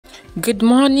Good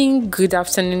morning, good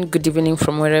afternoon, good evening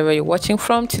from wherever you're watching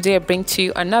from. Today I bring to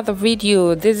you another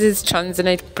video. This is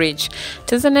Tanzanite Bridge.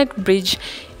 Tanzanite Bridge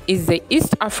is the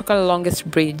East Africa longest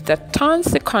bridge that turns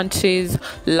the country's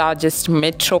largest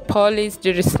metropolis,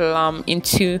 Dar es Salaam,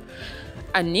 into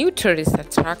a new tourist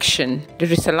attraction.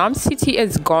 Dar es Salaam city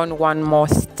has gone one more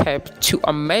step to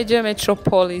a major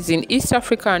metropolis in East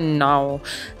Africa now,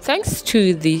 thanks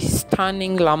to the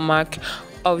stunning landmark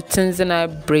of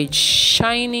Tanzanite Bridge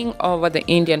shining over the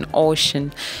Indian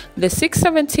Ocean. The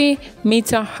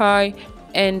 670-meter high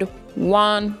and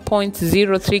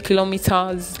 1.03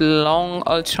 kilometers long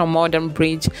ultra-modern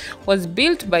bridge was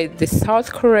built by the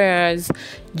South Korea's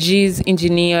GS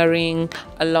Engineering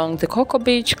along the Coco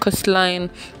Beach coastline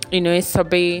in East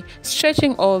Bay,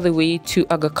 stretching all the way to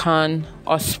Aga Khan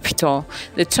Hospital.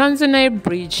 The Tanzanite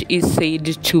Bridge is said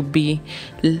to be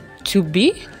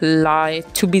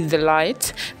the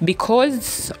light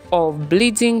because of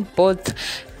bleeding both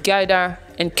girder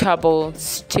and cable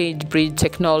stage bridge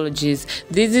technologies.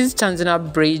 This is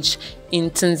Tanzanite Bridge in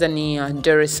Tanzania,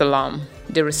 Dar es Salaam,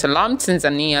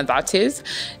 Tanzania, that is.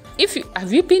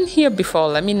 Have you been here before?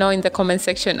 Let me know in the comment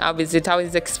section. How is it? How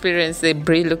is the experience? The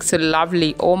bridge looks so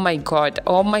lovely. Oh my god,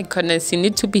 oh my goodness, you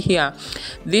need to be here.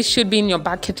 This should be in your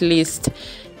bucket list.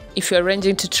 If you're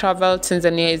arranging to travel,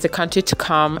 Tanzania is a country to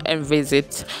come and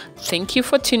visit. Thank you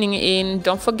for tuning in.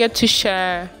 Don't forget to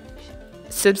share,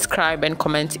 subscribe, and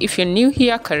comment. If you're new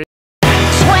here,